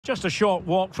Just a short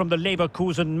walk from the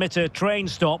Leverkusen Mitte train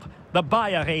stop, the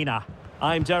BayArena.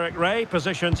 I'm Derek Ray,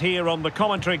 positioned here on the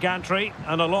commentary gantry,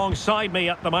 and alongside me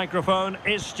at the microphone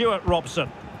is Stuart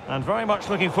Robson. And very much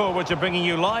looking forward to bringing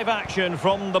you live action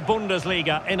from the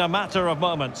Bundesliga in a matter of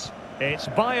moments. It's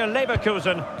Bayer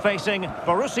Leverkusen facing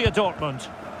Borussia Dortmund.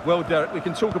 Well, Derek, we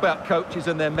can talk about coaches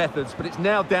and their methods, but it's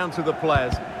now down to the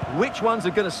players. Which ones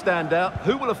are going to stand out,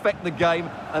 who will affect the game,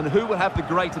 and who will have the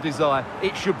greater desire?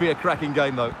 It should be a cracking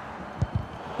game, though.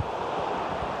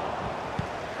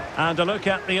 And a look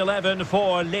at the 11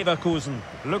 for Leverkusen.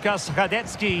 Lukas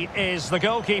Radetzky is the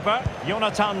goalkeeper.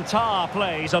 Jonathan Tah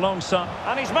plays alongside.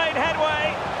 And he's made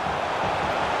headway.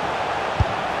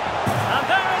 And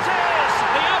there it is!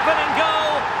 The opening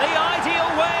goal, the ideal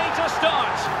way to start.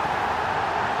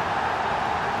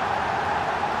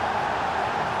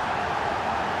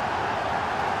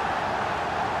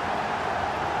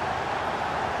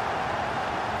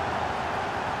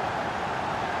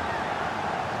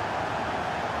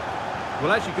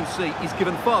 Well, as you can see, he's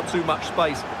given far too much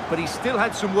space, but he still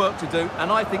had some work to do,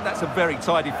 and I think that's a very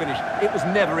tidy finish. It was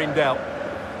never in doubt.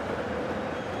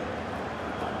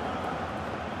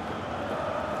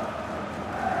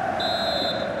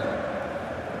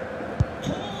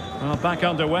 Well, back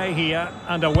underway here,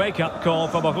 and a wake-up call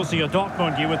for Borussia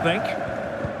Dortmund, you would think.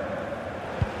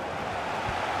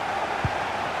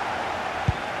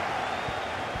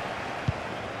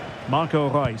 Marco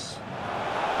Reus.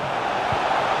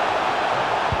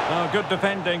 Oh, good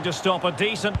defending to stop a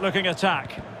decent-looking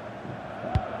attack.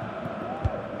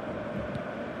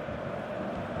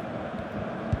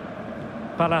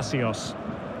 Palacios.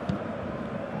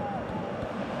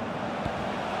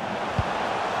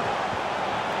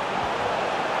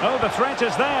 Oh, the threat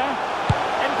is there.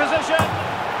 In position.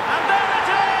 And there it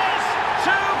is!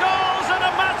 2 goals in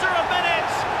a matter of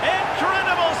minutes.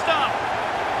 Incredible stuff.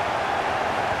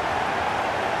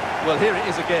 Well, here it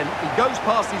is again. He goes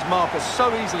past his marker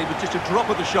so easily with just a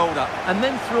drop of the shoulder. And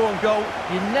then through on goal,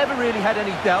 you never really had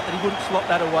any doubt that he wouldn't slot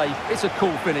that away. It's a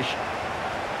cool finish.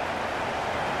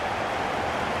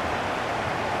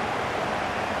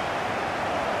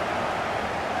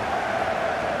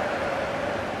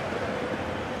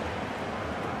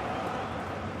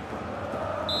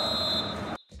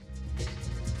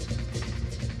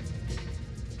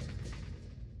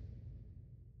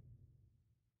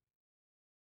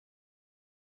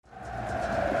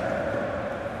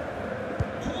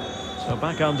 So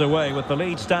back underway with the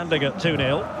lead standing at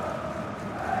 2-0.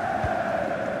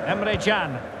 Emre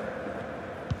Can.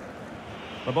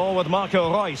 The ball with Marco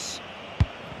Reus.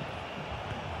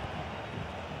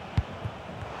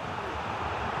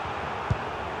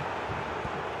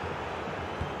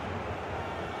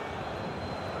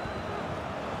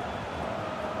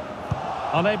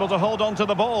 Unable to hold on to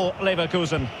the ball,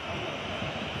 Leverkusen.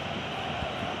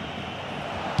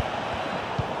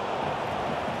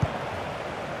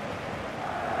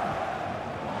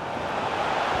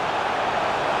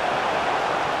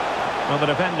 Well, the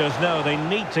defenders know they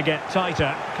need to get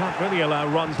tighter. Can't really allow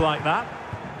runs like that.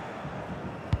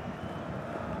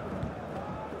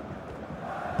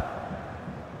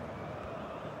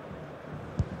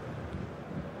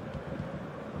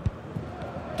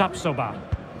 Tapsoba.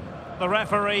 The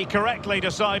referee correctly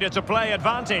decided to play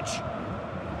advantage.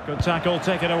 Good tackle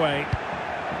taken away.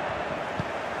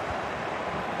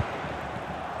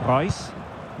 Reus.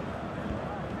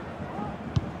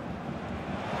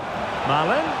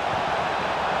 Malen.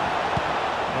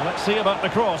 Well, let's see about the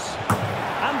cross.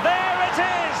 And there it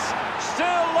is!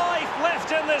 Still life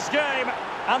left in this game.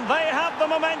 And they have the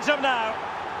momentum now.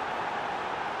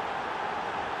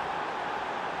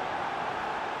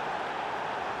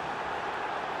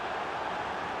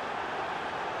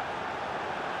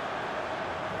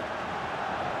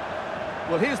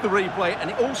 Well, here's the replay,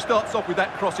 and it all starts off with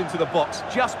that cross into the box,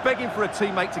 just begging for a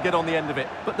teammate to get on the end of it.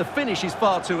 But the finish is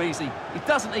far too easy. He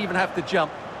doesn't even have to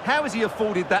jump. How has he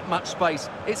afforded that much space?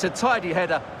 It's a tidy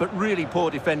header, but really poor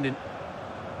defending.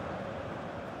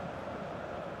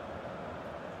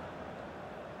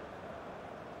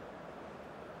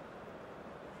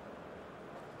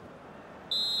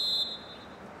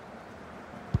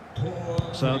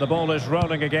 So the ball is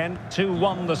rolling again.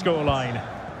 2-1 the scoreline.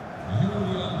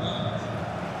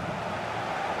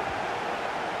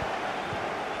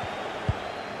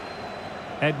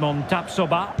 Edmond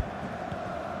Tapsoba.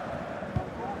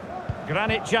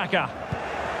 Granit Xhaka.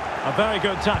 A very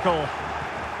good tackle.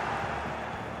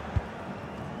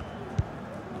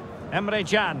 Emre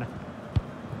Can.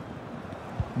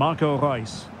 Marco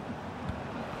Reus.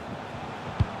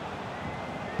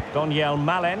 Daniel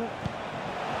Malen.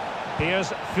 Here's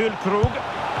Füllkrug.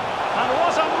 And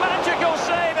what a magical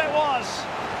save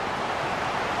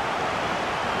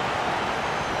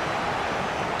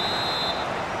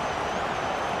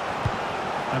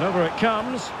And over it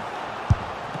comes.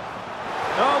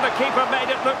 Oh, the keeper made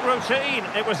it look routine.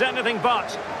 It was anything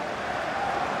but.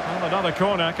 Well, another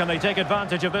corner. Can they take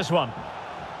advantage of this one?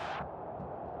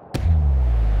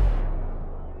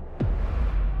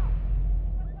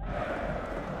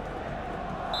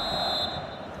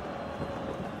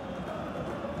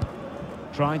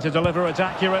 Trying to deliver it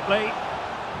accurately.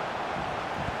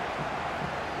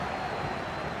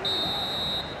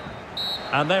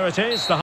 And there it is.